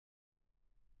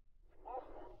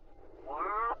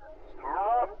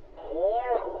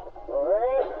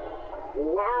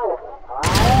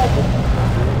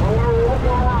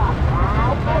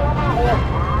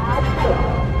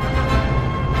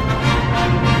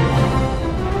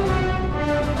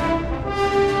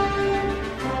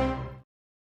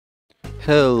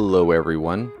Hello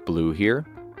everyone, Blue here.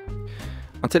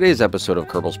 On today's episode of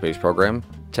Kerbal Space Program,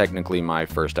 technically my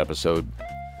first episode,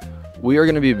 we are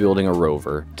going to be building a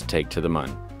rover to take to the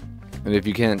moon. And if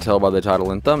you can't tell by the title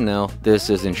and thumbnail,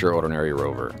 this isn't your ordinary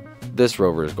rover. This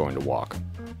rover is going to walk.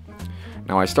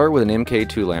 Now I start with an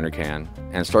MK2 lantern can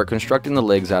and start constructing the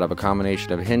legs out of a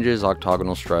combination of hinges,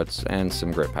 octagonal struts, and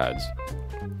some grip pads.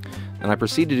 And I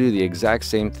proceed to do the exact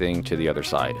same thing to the other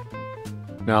side.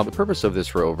 Now the purpose of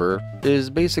this rover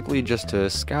is basically just to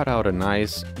scout out a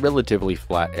nice, relatively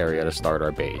flat area to start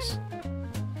our base.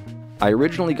 I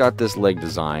originally got this leg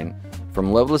design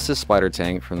from Loveless's spider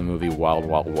tank from the movie Wild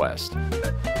Wild West.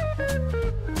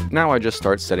 Now I just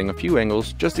start setting a few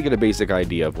angles just to get a basic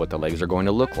idea of what the legs are going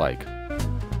to look like.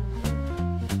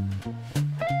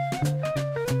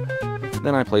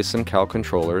 Then I place some cal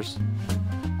controllers,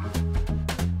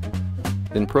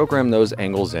 then program those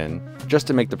angles in just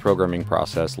to make the programming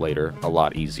process later a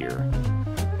lot easier.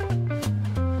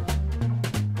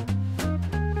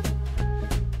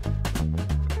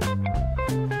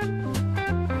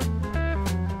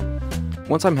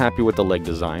 Once I'm happy with the leg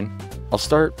design, I'll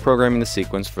start programming the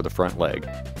sequence for the front leg,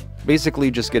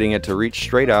 basically just getting it to reach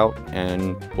straight out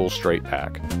and pull straight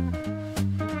back.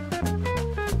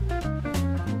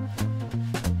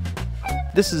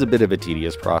 This is a bit of a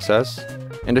tedious process,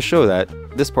 and to show that,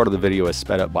 this part of the video is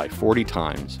sped up by 40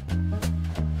 times.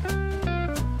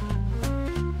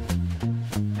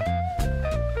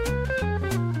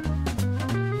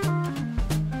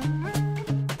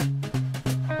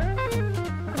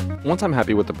 Once I'm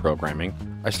happy with the programming,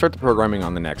 I start the programming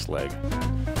on the next leg.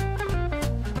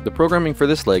 The programming for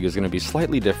this leg is going to be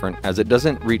slightly different as it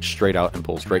doesn't reach straight out and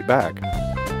pull straight back.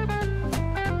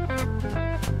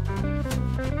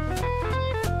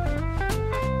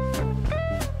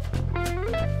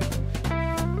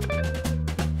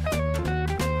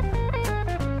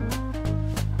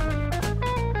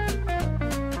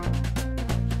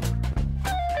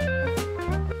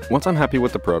 Once I'm happy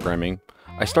with the programming,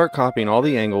 I start copying all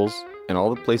the angles and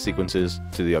all the play sequences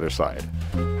to the other side.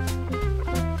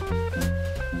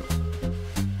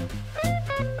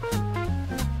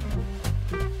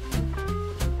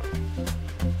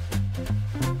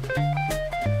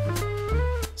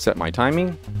 Set my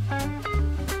timing.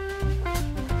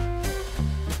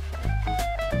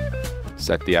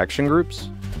 Set the action groups.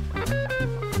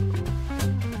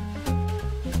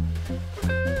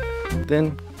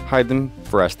 Then hide them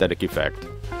for aesthetic effect.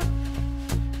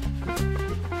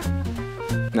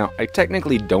 Now, I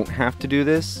technically don't have to do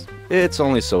this, it's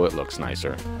only so it looks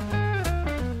nicer.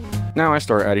 Now I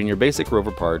start adding your basic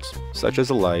rover parts, such as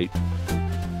a light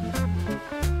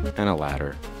and a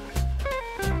ladder.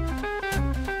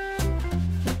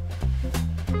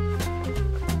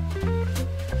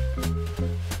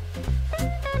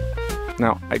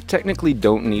 Now, I technically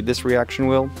don't need this reaction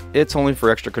wheel, it's only for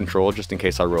extra control just in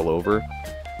case I roll over.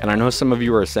 And I know some of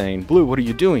you are saying, Blue, what are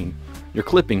you doing? You're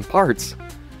clipping parts.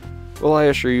 Well, I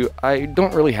assure you, I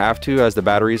don't really have to, as the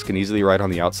batteries can easily ride on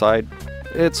the outside.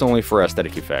 It's only for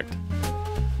aesthetic effect.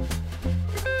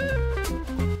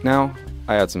 Now,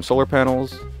 I add some solar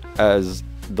panels, as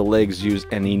the legs use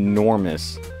an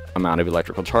enormous amount of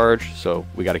electrical charge, so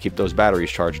we gotta keep those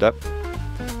batteries charged up.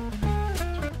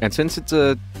 And since it's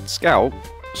a scout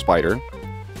spider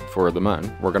for the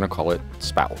moon, we're gonna call it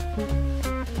Spout.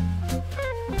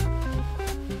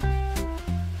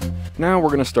 Now we're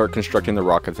going to start constructing the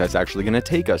rocket that's actually going to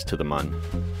take us to the moon.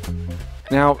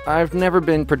 Now, I've never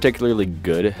been particularly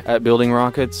good at building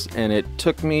rockets, and it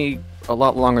took me a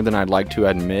lot longer than I'd like to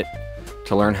admit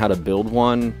to learn how to build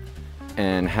one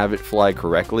and have it fly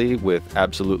correctly with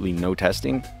absolutely no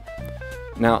testing.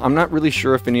 Now, I'm not really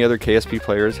sure if any other KSP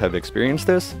players have experienced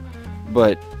this,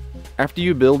 but after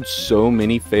you build so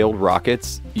many failed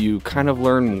rockets, you kind of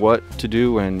learn what to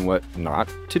do and what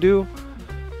not to do.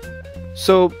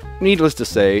 So, needless to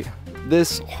say,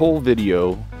 this whole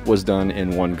video was done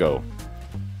in one go.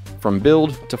 From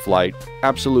build to flight,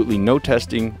 absolutely no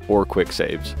testing or quick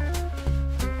saves.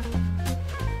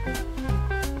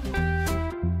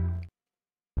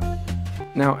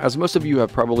 Now, as most of you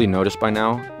have probably noticed by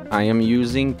now, I am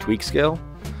using tweak scale.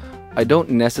 I don't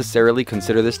necessarily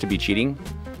consider this to be cheating,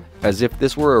 as if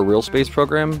this were a real space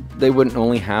program, they wouldn't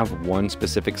only have one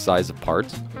specific size of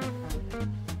parts.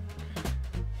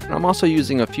 I'm also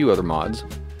using a few other mods,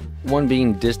 one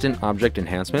being distant object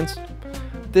enhancements.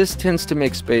 This tends to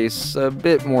make space a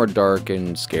bit more dark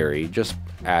and scary, just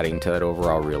adding to that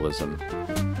overall realism.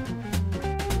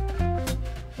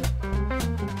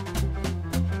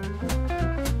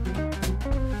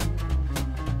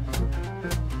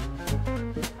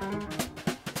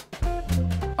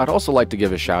 I'd also like to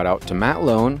give a shout out to Matt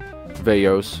Lone,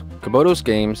 Vayos, Kabotos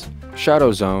Games,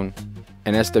 Shadow Zone,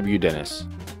 and SW Dennis.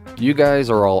 You guys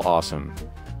are all awesome,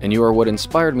 and you are what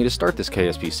inspired me to start this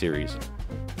KSP series.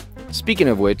 Speaking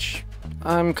of which,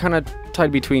 I'm kinda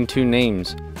tied between two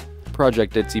names,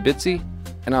 Project Itsy Bitsy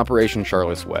and Operation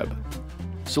Charlotte's Web.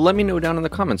 So let me know down in the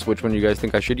comments which one you guys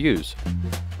think I should use.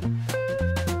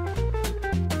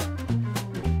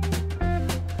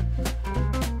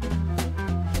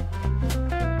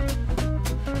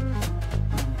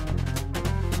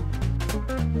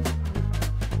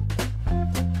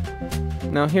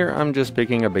 Now here I'm just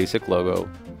picking a basic logo,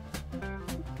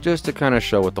 just to kind of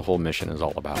show what the whole mission is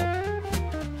all about.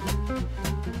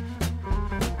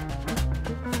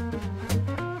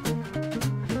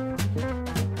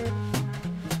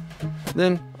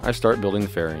 Then I start building the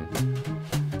fairing.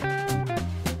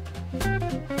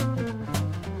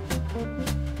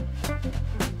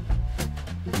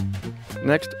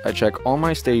 Next, I check all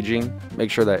my staging, make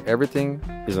sure that everything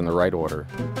is in the right order.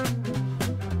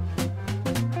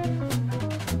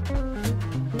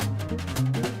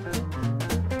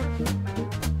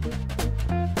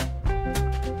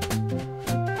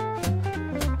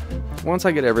 Once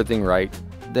I get everything right,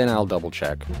 then I'll double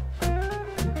check.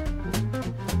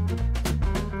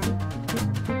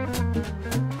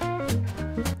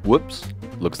 Whoops,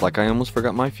 looks like I almost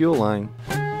forgot my fuel line.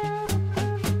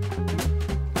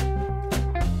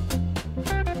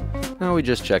 Now we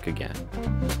just check again.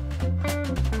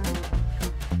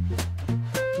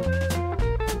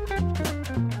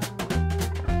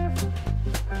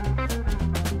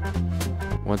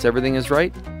 Once everything is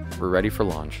right, we're ready for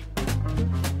launch.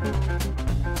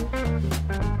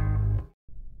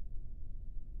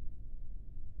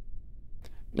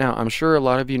 Now, I'm sure a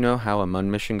lot of you know how a MUN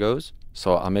mission goes,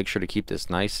 so I'll make sure to keep this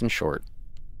nice and short.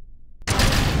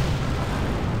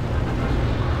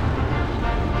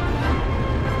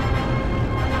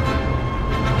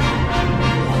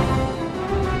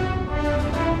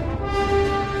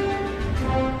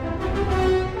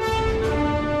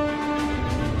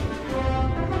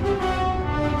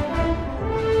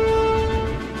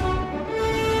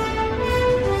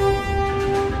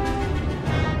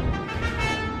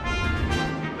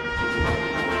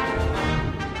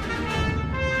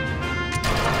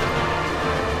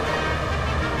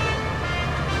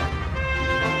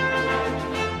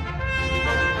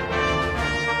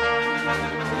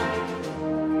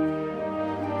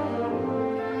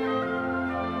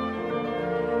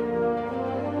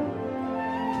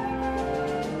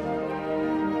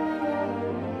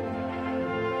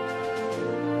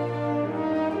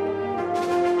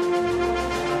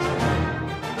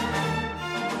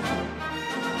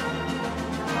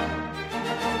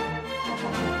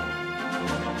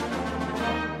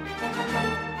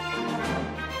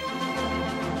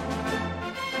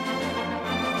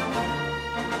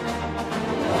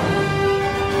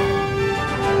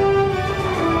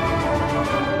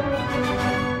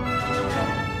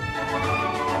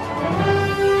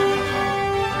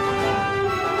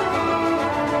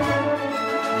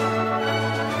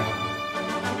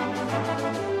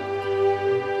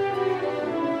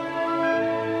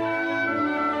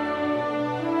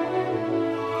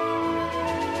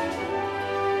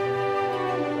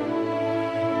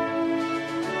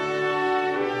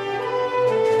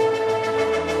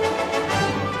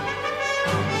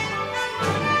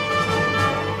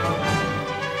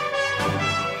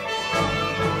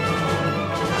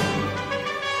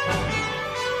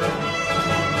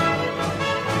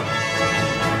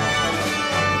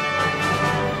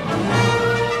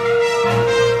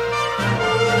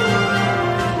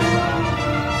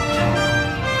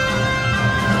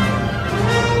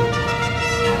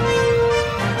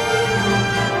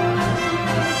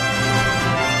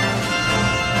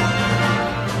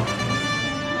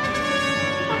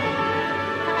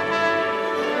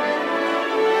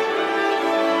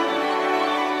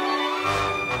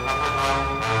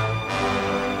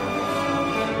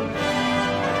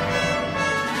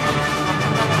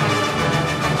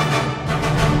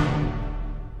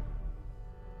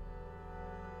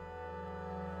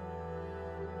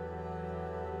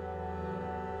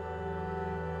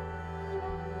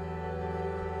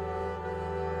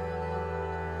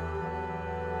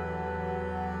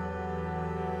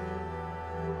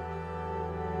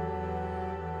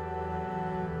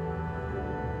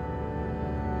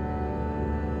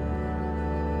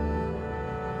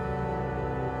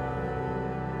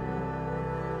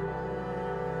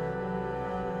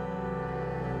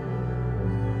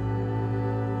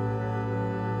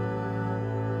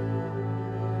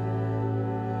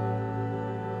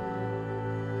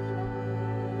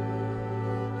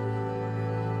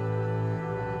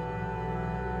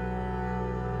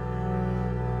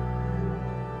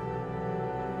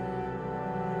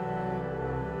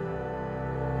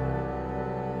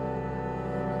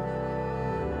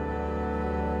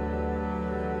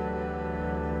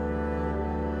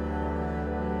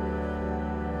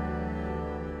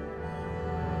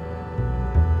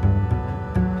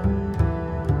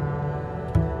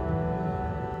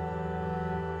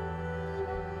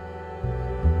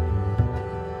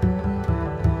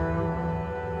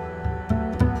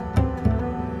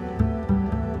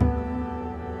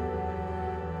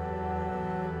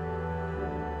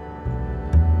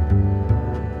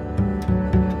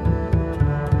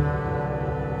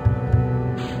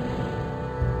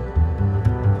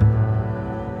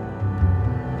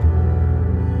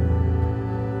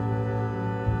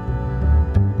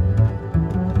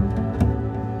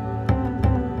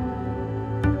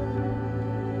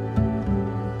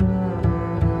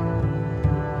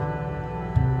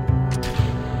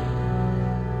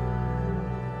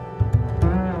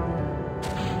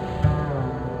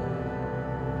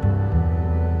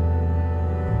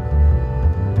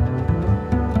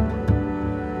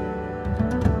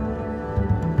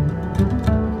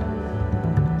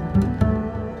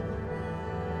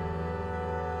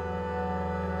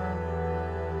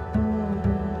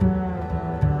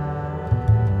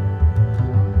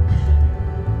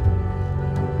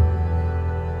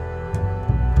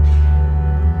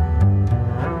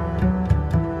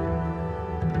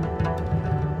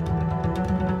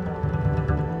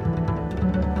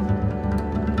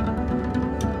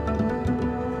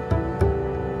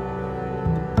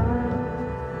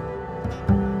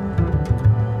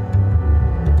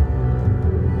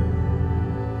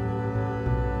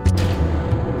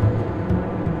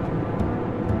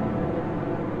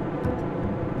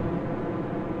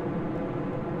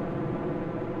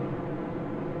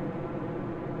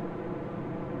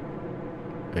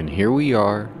 And here we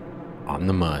are on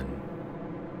the Mun.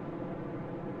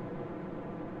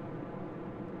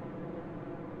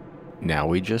 Now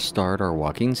we just start our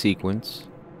walking sequence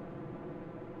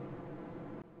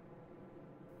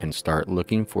and start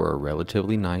looking for a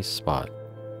relatively nice spot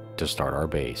to start our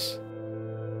base.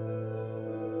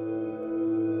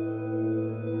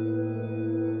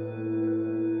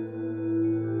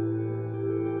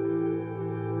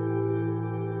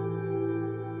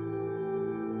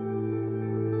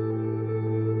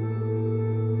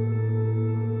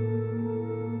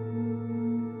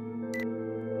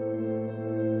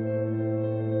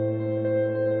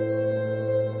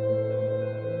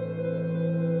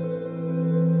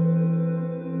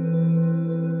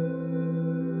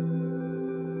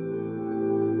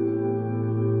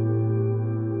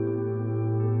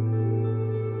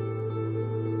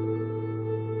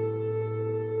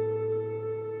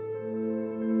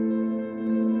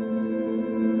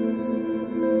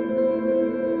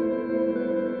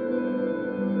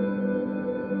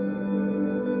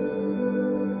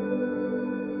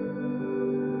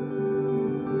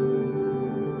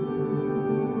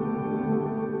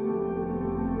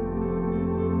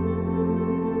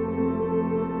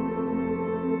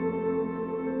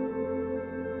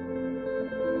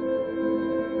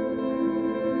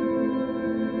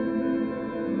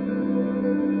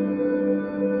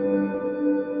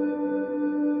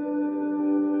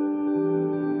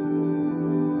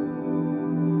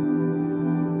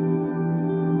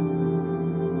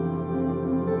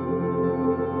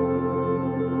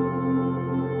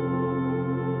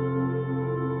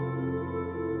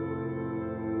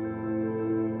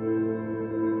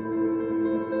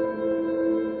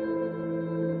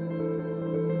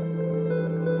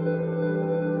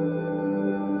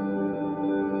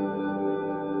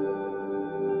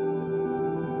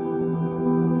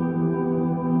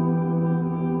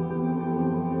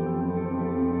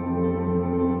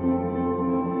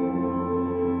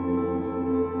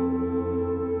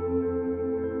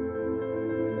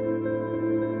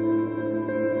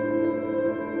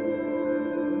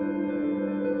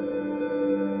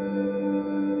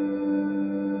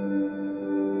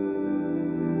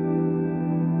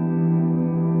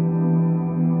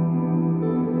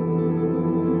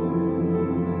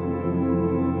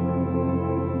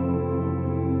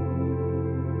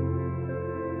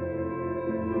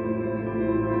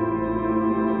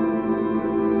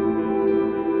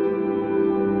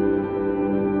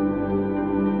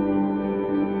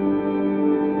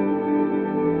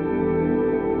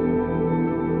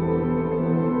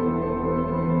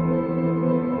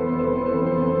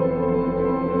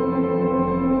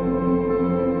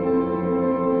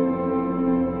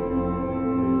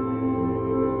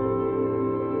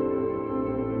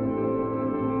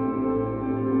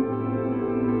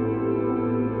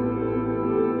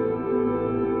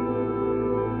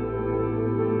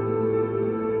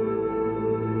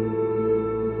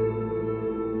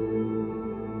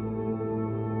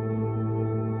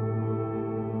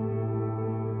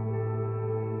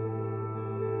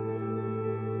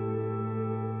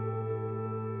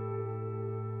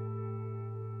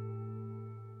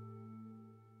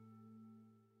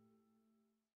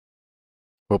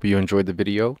 Hope you enjoyed the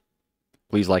video.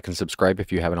 Please like and subscribe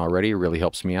if you haven't already. It really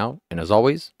helps me out. And as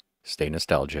always, stay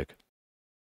nostalgic.